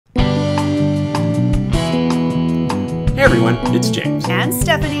Hey everyone, it's James. And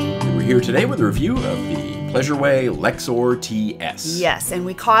Stephanie. And we're here today with a review of the Pleasureway Lexor TS. Yes, and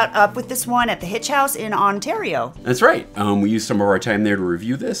we caught up with this one at the Hitch House in Ontario. That's right. We used some of our time there to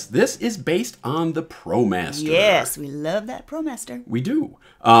review this. This is based on the ProMaster. Yes, we love that ProMaster. We do.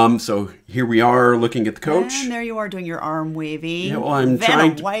 So here we are looking at the coach. And there you are doing your arm wavy. Yeah, well, I'm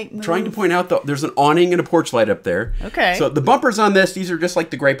trying to point out that there's an awning and a porch light up there. Okay. So the bumpers on this, these are just like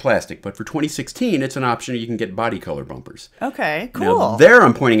the gray plastic, but for 2016, it's an option. You can get body color bumpers. Okay, cool. Now, there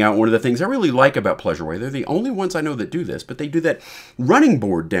I'm pointing out one of the things I really like about Pleasureway. They're the only ones I know that do this, but they do that running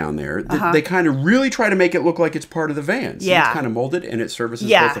board down there. They kind of really try to make it look like it's part of the van. So Yeah. it's kind of molded, and it services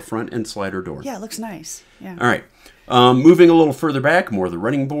both the front and slider door. Yeah, it looks nice. Yeah. All right. Moving a little further back, more of the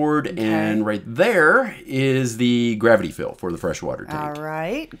running board, and right there is the gravity fill for the freshwater tank. All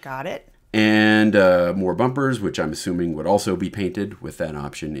right, got it. And more bumpers, which I'm assuming would also be painted with that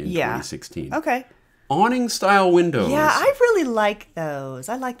option in 2016. Okay. Awning-style windows. Yeah, I really like those.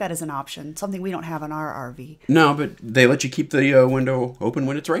 I like that as an option, something we don't have on our RV. No, but they let you keep the window open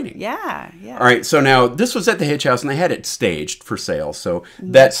when it's raining. Yeah, yeah. All right, so now this was at the Hitch House, and they had it staged for sale. So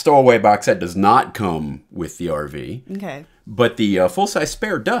that stowaway box set does not come with the RV. Okay. But the full-size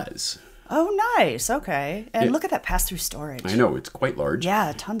spare does. Oh, nice. Okay. And look at that pass-through storage. I know, it's quite large.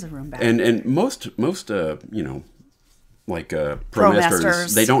 Yeah, tons of room back. And most you know, like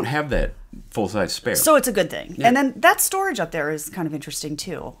ProMasters, they don't have that full-size spare. So it's a good thing. Yeah. And then that storage up there is kind of interesting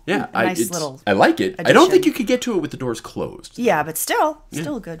too. Yeah, I like it. Addition. I don't think you could get to it with the doors closed. Yeah, but still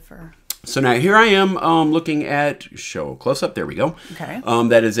good for... So now here I am looking at, show close up, there we go. Okay.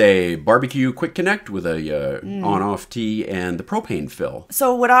 That is a barbecue quick connect with a on-off tee and the propane fill.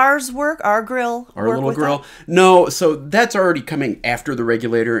 So would ours work, our grill Our work little with grill? that? No, so that's already coming after the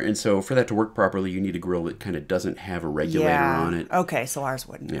regulator, and so for that to work properly, you need a grill that kind of doesn't have a regulator on it. Okay, so ours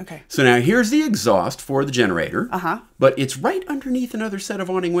wouldn't. Yeah. Okay. So now here's the exhaust for the generator. Uh-huh. But it's right underneath another set of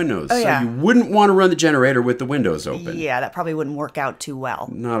awning windows. Oh, yeah. So you wouldn't want to run the generator with the windows open. Yeah, that probably wouldn't work out too well.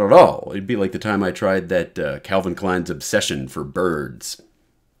 Not at all. It'd be like the time I tried that Calvin Klein's Obsession for birds.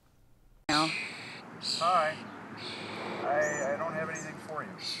 Hi. I don't have anything for you.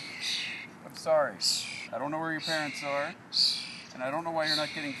 I'm sorry. I don't know where your parents are, and I don't know why you're not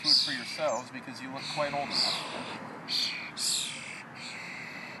getting food for yourselves because you look quite old enough.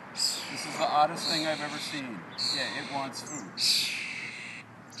 This is the oddest thing I've ever seen. Yeah, it wants food.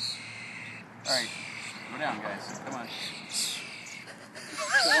 Alright, go down, guys. Come on.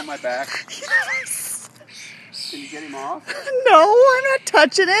 Pull on my back. Can you get him off? No, I'm not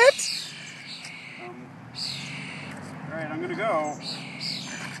touching it. Alright, I'm gonna go.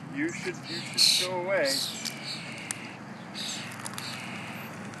 You should go away.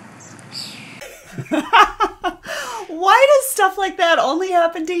 Why does stuff like that only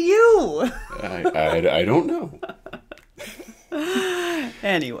happen to you? I don't know.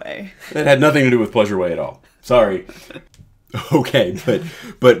 Anyway. That had nothing to do with Pleasureway at all. Sorry. Okay,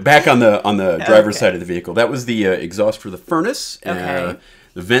 but back on the driver's side of the vehicle, that was the exhaust for the furnace, Okay.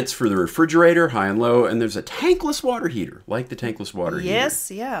 The vents for the refrigerator, high and low, and there's a tankless water heater, like the tankless water heater. Yes,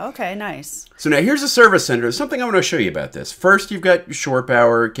 yeah, okay, nice. So now here's a service center. There's something I want to show you about this. First, you've got your shore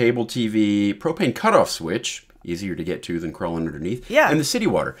power, cable TV, propane cutoff switch, easier to get to than crawling underneath, and the city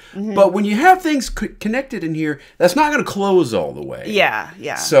water. But when you have things connected in here, that's not going to close all the way. Yeah,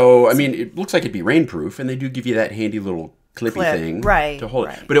 yeah. So, I mean, it looks like it'd be rainproof, and they do give you that handy little clippy thing to hold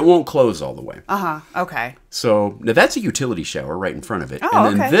it. But it won't close all the way. Okay. So, now that's a utility shower right in front of it. Oh,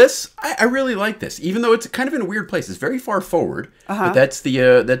 and then this, I really like this, even though it's kind of in a weird place. It's very far forward, but that's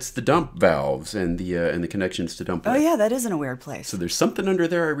the dump valves and the connections to dump. Oh, yeah, that is in a weird place. So there's something under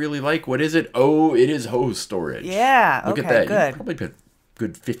there I really like. What is it? Oh, it is hose storage. Yeah, Look okay, at that. good. You probably put a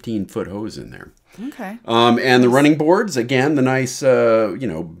good 15-foot hose in there. Okay. And the running boards, again, the nice,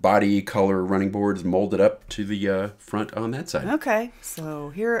 body color running boards molded up to the front on that side. Okay, so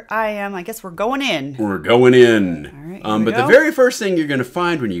here I am. I guess we're going in. We're going in. All right, but the very first thing you're going to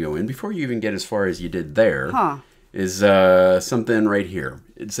find when you go in, before you even get as far as you did there, is something right here.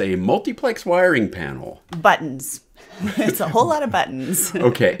 It's a multiplex wiring panel. Buttons. It's a whole lot of buttons.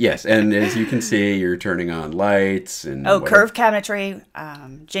 Okay, yes, and as you can see, you're turning on lights and curved cabinetry.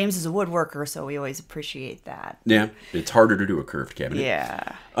 James is a woodworker, so we always appreciate that. Yeah, it's harder to do a curved cabinet.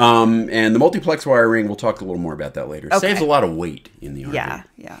 Yeah. And the multiplex wiring, we'll talk a little more about that later. It saves a lot of weight in the RV. Yeah,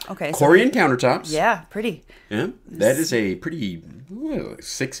 yeah. Okay. Corian countertops. Yeah, pretty. Yeah, that is a pretty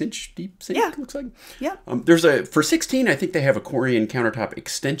 6-inch deep sink. Yeah, looks like. Yeah. There's for 16. I think they have a Corian countertop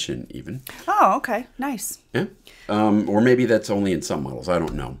extension even. Oh, okay, nice. Yeah. Or maybe that's only in some models. I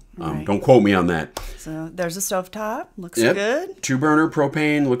don't know. Don't quote me on that. So there's a stovetop. Looks good. 2-burner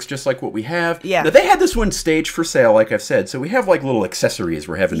propane. Looks just like what we have. Yeah. Now, they had this one staged for sale, like I've said. So we have like little accessories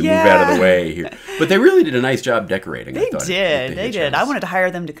we're having to move out of the way here. But they really did a nice job decorating. They did. They did. I wanted to hire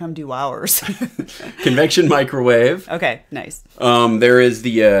them to come do ours. Convection microwave. Okay, nice. There is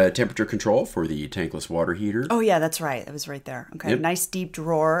the temperature control for the tankless water heater. Oh, yeah, that's right. It was right there. Okay, nice deep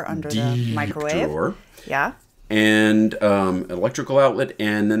drawer under the microwave. Drawer. Yeah. And an electrical outlet,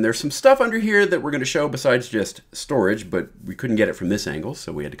 and then there's some stuff under here that we're going to show besides just storage, but we couldn't get it from this angle,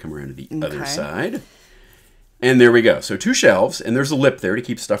 so we had to come around to the other side. And there we go. So 2 shelves, and there's a lip there to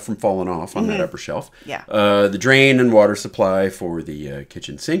keep stuff from falling off on that upper shelf. Yeah. The drain and water supply for the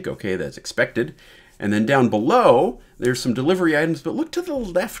kitchen sink. Okay, that's expected. And then down below, there's some delivery items, but look to the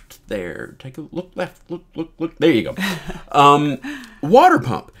left there. Take a look left, look. There you go. Water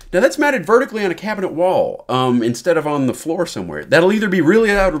pump. Now, that's mounted vertically on a cabinet wall instead of on the floor somewhere. That'll either be really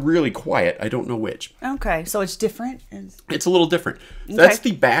loud or really quiet. I don't know which. Okay, so it's different? It's a little different. Okay. That's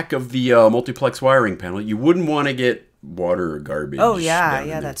the back of the multiplex wiring panel. You wouldn't want to get water or garbage. Oh,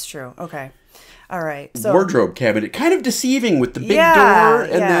 yeah, that's true. Okay. All right. So wardrobe cabinet, kind of deceiving with the big door,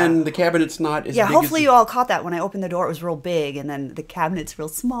 and then the cabinet's not as big. Hopefully you all caught that. When I opened the door, it was real big, and then the cabinet's real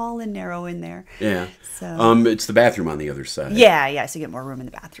small and narrow in there. Yeah. So it's the bathroom on the other side. Yeah. So you get more room in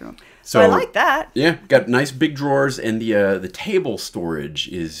the bathroom. So I like that. Yeah, got nice big drawers, and the table storage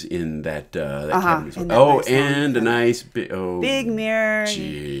is in that cabinet. And a nice big mirror.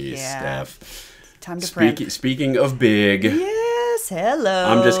 Jeez, Steph. Time to print. Speaking of big. Yes, hello.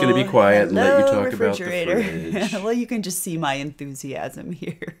 I'm just going to be quiet and let you talk about the fridge. Well, you can just see my enthusiasm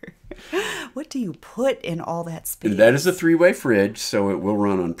here. What do you put in all that space? That is a 3-way fridge, so it will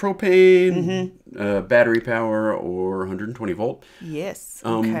run on propane, battery power, or 120 volt. Yes.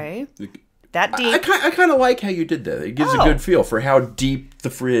 Okay. That deep. I kind of like how you did that. It gives a good feel for how deep the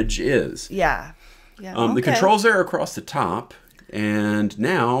fridge is. Yeah. The controls are across the top. And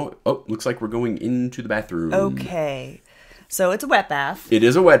now, looks like we're going into the bathroom. Okay. So it's a wet bath. It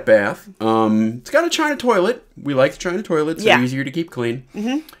is a wet bath. It's got a China toilet. We like the China toilet. It's easier to keep clean.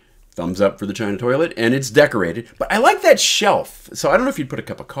 Thumbs up for the China toilet. And it's decorated. But I like that shelf. So I don't know if you'd put a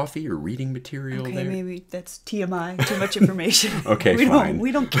cup of coffee or reading material there. Okay, maybe that's TMI. Too much information. Okay, fine.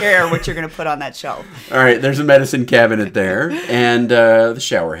 We don't care what you're going to put on that shelf. All right, there's a medicine cabinet there. And the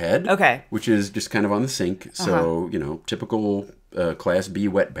shower head. Okay. Which is just kind of on the sink. So, typical Class B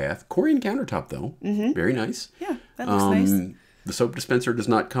wet bath. Corian countertop, though. Very nice. Yeah, that looks nice. The soap dispenser does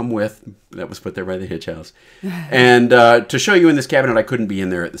not come with. That was put there by the Hitch House. And to show you in this cabinet, I couldn't be in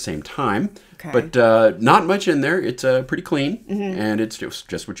there at the same time. Okay. But not much in there. It's pretty clean, and it's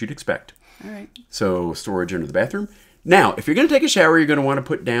just what you'd expect. All right. So storage under the bathroom. Now, if you're going to take a shower, you're going to want to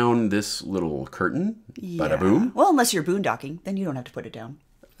put down this little curtain. Yeah. Bada boom. Well, unless you're boondocking, then you don't have to put it down.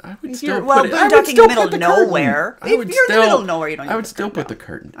 I would still put it. Boondocking in the middle of nowhere. If you're in the middle of nowhere, you don't. I would still put the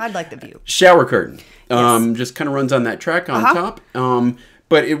curtain. I'd like the view. Shower curtain. Just kind of runs on that track on top.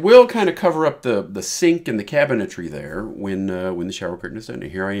 But it will kind of cover up the sink and the cabinetry there when the shower curtain is done.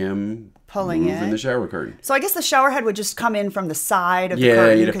 And here I am pulling moving the shower curtain. So I guess the shower head would just come in from the side of the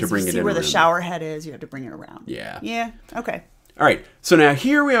curtain. You'd have to bring it in. See where the shower head is. You have to bring it around. Yeah. Yeah. Okay. All right, so now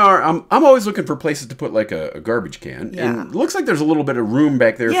here we are. I'm always looking for places to put like a garbage can, and it looks like there's a little bit of room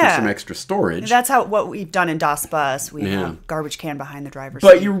back there for some extra storage. That's what we've done in Das Bus. We have a garbage can behind the driver's seat.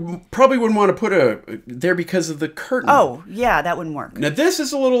 But you probably wouldn't want to put there because of the curtain. Oh, yeah, that wouldn't work. Now this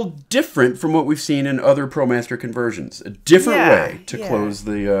is a little different from what we've seen in other ProMaster conversions. A different way to close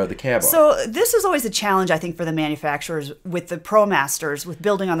the cab off. So this is always a challenge, I think, for the manufacturers with the ProMasters, with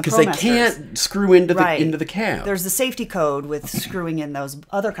building on the ProMasters. Because they can't screw into the cab. There's the safety code with screwing in those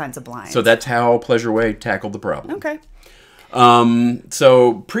other kinds of blinds. So that's how Pleasureway tackled the problem. Okay.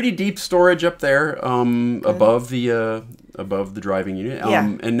 So pretty deep storage up there above the driving unit.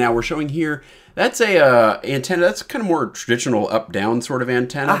 And now we're showing here, that's a antenna. That's kind of more traditional up-down sort of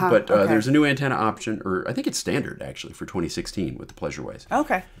antenna, but there's a new antenna option, or I think it's standard actually for 2016 with the Pleasureways.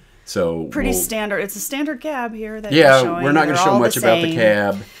 Okay. So pretty standard. It's a standard cab here that you're showing. We're not going to show much about the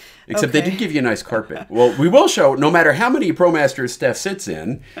cab. Except they did give you a nice carpet. Well, we will show, no matter how many ProMasters Steph sits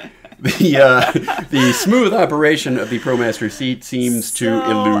in, the smooth operation of the ProMaster seat seems to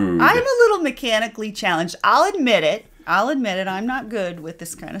elude. I'm a little mechanically challenged. I'll admit it. I'm not good with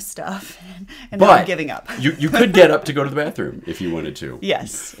this kind of stuff. And I'm giving up. you could get up to go to the bathroom if you wanted to.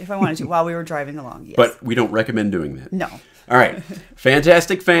 Yes, if I wanted to, while we were driving along, yes. But we don't recommend doing that. No. All right.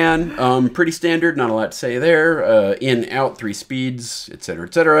 Fantastic fan. Pretty standard. Not a lot to say there. In, out, 3 speeds, etc.,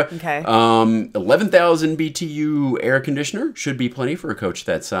 etc. Okay. 11,000 BTU air conditioner. Should be plenty for a coach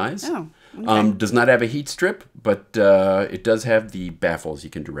that size. Oh. Okay. Does not have a heat strip, but it does have the baffles. You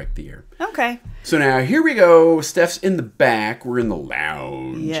can direct the air. Okay. So now here we go. Steph's in the back. We're in the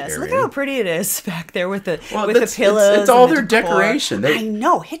lounge Yes, area. look how pretty it is back there with the pillows. It's all and their decor. decoration. I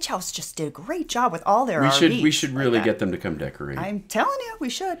know. Hitch House just did a great job with all their RVs. We should really get them to come decorate. I'm telling you, we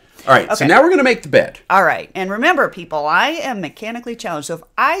should. All right, so now we're going to make the bed. All right, and remember, people, I am mechanically challenged, so if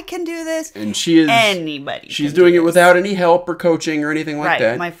I can do this, and she is anybody. She's doing it without any help or coaching or anything like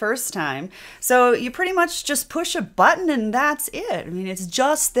that. Right, my first time. So you pretty much just push a button and that's it. I mean, it's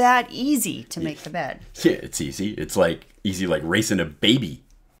just that easy to make the bed. Yeah, it's easy. It's like easy like racing a baby.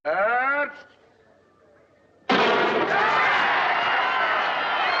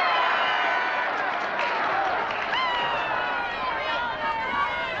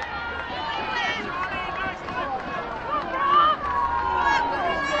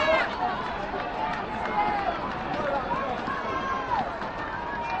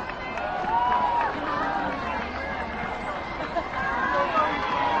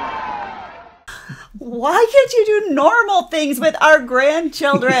 Why can't you do normal things with our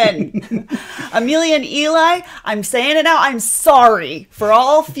grandchildren? Amelia and Eli, I'm saying it now, I'm sorry for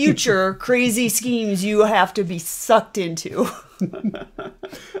all future crazy schemes you have to be sucked into.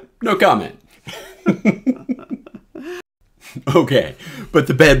 No comment. Okay, but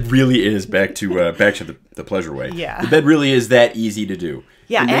the bed really is back to the pleasure way. Yeah, the bed really is that easy to do.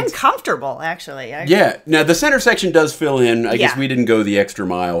 Yeah, and comfortable actually. Yeah. Now the center section does fill in. I guess we didn't go the extra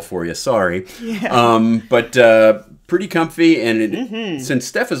mile for you. Sorry. Yeah. But pretty comfy, and since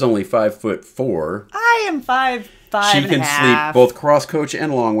Steph is only 5'4", I am 5'5". She can sleep both cross coach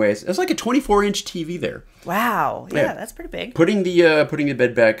and long ways. It's like a 24-inch TV there. Wow. Yeah, that's pretty big. Putting the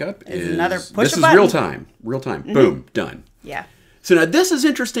bed back up is another push. This is real time. Real time. Boom. Done. Yeah. So now this is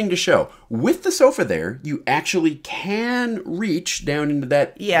interesting to show. With the sofa there, you actually can reach down into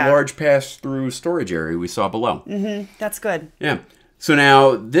that large pass-through storage area we saw below. That's good. Yeah. So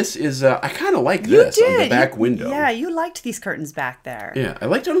now this is, I kind of like this on the back window. Yeah, you liked these curtains back there. Yeah, I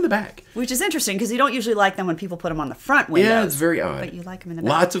liked it on the back. Which is interesting because you don't usually like them when people put them on the front windows. Yeah, it's very odd. But you like them in the back.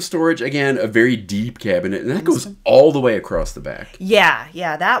 Lots of storage. Again, a very deep cabinet. And that goes all the way across the back. Yeah,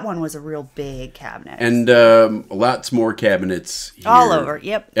 that one was a real big cabinet. And lots more cabinets here. All over,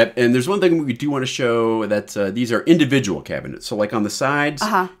 yep. And there's one thing we do want to show. That's these are individual cabinets. So like on the sides,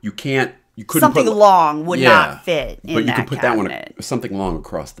 you couldn't something long would not fit in that but you could put cabinet. that one something long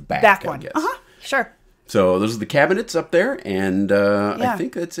across the back. Back one. I guess. Sure. So those are the cabinets up there, and I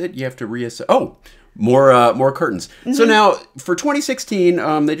think that's it. You have to reassess. Oh, more curtains. So now for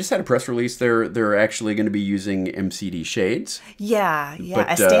 2016, they just had a press release. They're actually going to be using MCD shades. Yeah.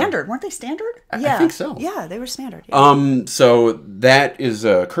 But, standard, weren't they standard? I think so. Yeah, they were standard. Yeah. So that is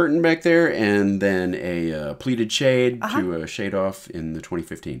a curtain back there, and then a pleated shade to shade off in the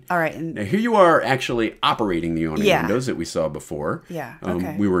 2015. All right. Now here you are actually operating the awning windows that we saw before. Yeah.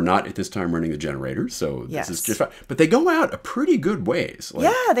 Okay. We were not at this time running the generators, so this is just fine. But they go out a pretty good ways.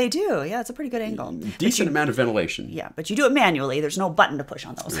 Like, they do. Yeah, it's a pretty good angle. Decent amount of ventilation. Yeah, but you do it manually. There's no button to push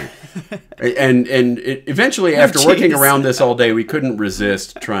on those. and eventually, after working around this all day, we couldn't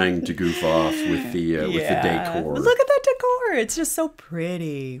resist trying to goof off with the decor. Look at that decor. It's just so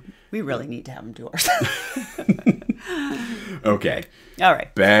pretty. We really need to have them do ours. Okay. All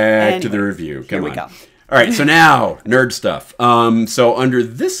right. Back to the review. Come on. Here we go. All right, so now, nerd stuff. So under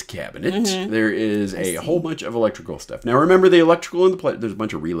this cabinet, there is a whole bunch of electrical stuff. Now remember, the electrical in the there's a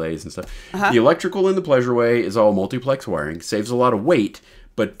bunch of relays and stuff. The electrical in the Pleasureway is all multiplex wiring. Saves a lot of weight,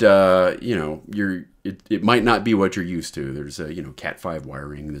 but you know, it might not be what you're used to. There's Cat 5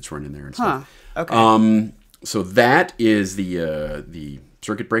 wiring that's running there and stuff. Okay. So that is the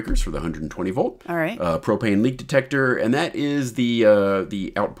circuit breakers for the 120 volt. All right. Propane leak detector, and that is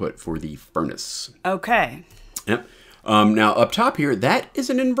the output for the furnace. Okay. Yep. Now up top here, that is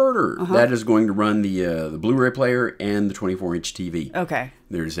an inverter. That is going to run the Blu-ray player and the 24-inch TV. Okay.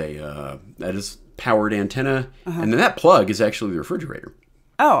 There's that is powered antenna, and then that plug is actually the refrigerator.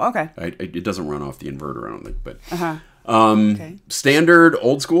 Oh, okay. It doesn't run off the inverter, I don't think, but. Okay. Standard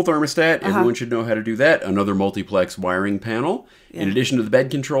old school thermostat. Everyone should know how to do that. Another multiplex wiring panel. In addition to the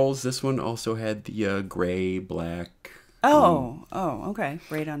bed controls, this one also had the gray, black. Okay.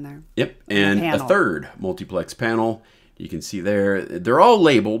 Right on there. Yep. And a third multiplex panel. You can see there. They're all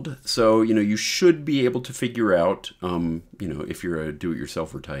labeled, so you should be able to figure out. If you're a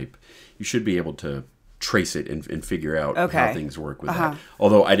do-it-yourselfer type, you should be able to trace it and figure out how things work with that.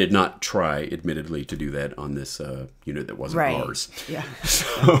 Although I did not try, admittedly, to do that on this unit that wasn't ours. Yeah.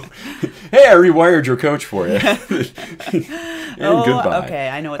 So, hey, I rewired your coach for you. And goodbye. Okay,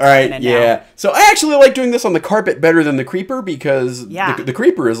 I know what's all right, happening now. So I actually like doing this on the carpet better than the creeper because the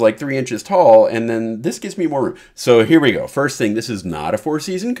creeper is like 3 inches tall, and then this gives me more room. So here we go. First thing, this is not a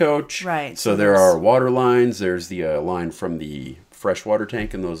 4-season coach. Right. So there are water lines. There's the line from the freshwater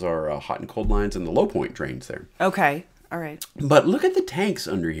tank, and those are hot and cold lines, and the low point drains there. Okay. All right. But look at the tanks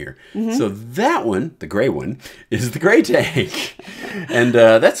under here. So that one, the gray one, is the gray tank. And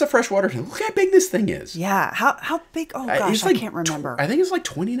that's a freshwater tank. Look how big this thing is. Yeah. How big? Oh, gosh, I can't remember. I think it's like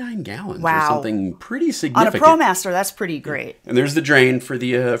 29 gallons or Wow. something pretty significant. On a ProMaster, that's pretty great. And there's the drain for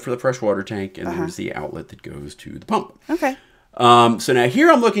the freshwater tank, and there's the outlet that goes to the pump. Okay. So now here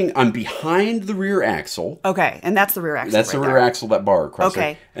I'm behind the rear axle. Okay, and that's the rear axle. That's the rear axle, that bar across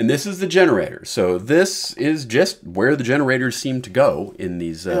there. And this is the generator. So this is just where the generators seem to go in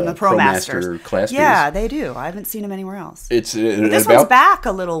these the ProMaster Class Bs. Yeah, they do. I haven't seen them anywhere else. It's this one's back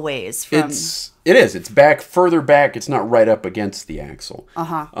a little ways from... It is. It's back, further back. It's not right up against the axle.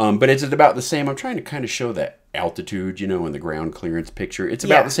 But it's at about the same. I'm trying to kind of show that altitude, in the ground clearance picture. It's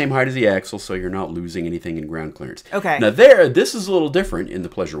about the same height as the axle, so you're not losing anything in ground clearance. Okay. Now this is a little different in the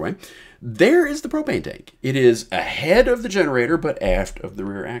Pleasure Way. There is the propane tank. It is ahead of the generator, but aft of the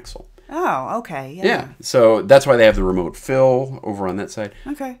rear axle. Oh, okay. Yeah. So that's why they have the remote fill over on that side.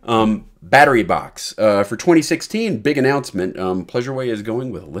 Okay. Battery box. For 2016, big announcement. Pleasureway is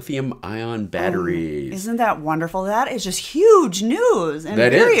going with lithium-ion batteries. Isn't that wonderful? That is just huge news and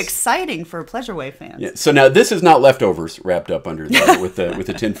very exciting for Pleasureway fans. Yeah. So now this is not leftovers wrapped up under there with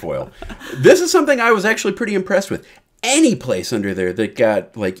the tin foil. This is something I was actually pretty impressed with. Any place under there that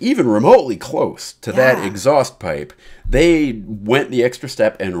got like even remotely close to that exhaust pipe, they went the extra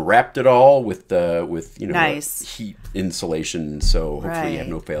step and wrapped it all with nice heat insulation, so hopefully you have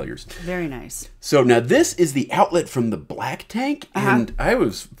no failures. Very nice. So now this is the outlet from the black tank, and I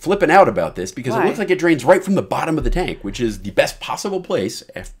was flipping out about this because it looks like it drains right from the bottom of the tank, which is the best possible place,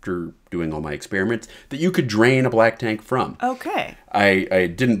 after doing all my experiments, that you could drain a black tank from. Okay.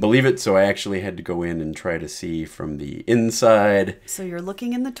 I didn't believe it, so I actually had to go in and try to see from the inside. So you're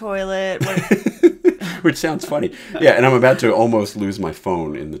looking in the toilet. Which sounds funny. Yeah, and I'm about to almost lose my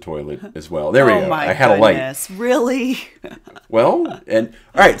phone in the toilet as well. There we go. I had a light. Really? Well, and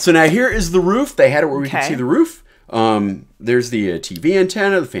all right, so now here is the roof. They had it where we could see the roof. There's the TV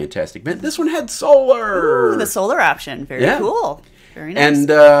antenna, the fantastic vent. This one had solar. Ooh, the solar option. Very cool. Very nice. And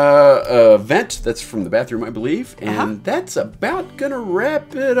a vent that's from the bathroom, I believe. And that's about going to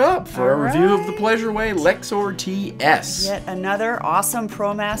wrap it up for our review of the Pleasureway Lexor TS. Yet another awesome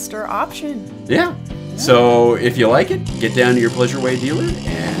ProMaster option. Yeah. So if you like it, get down to your Pleasureway dealer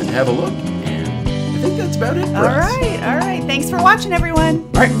and have a look. And I think that's about it for us. All right. Thanks for watching, everyone.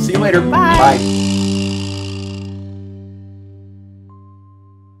 All right. See you later. Bye. Bye.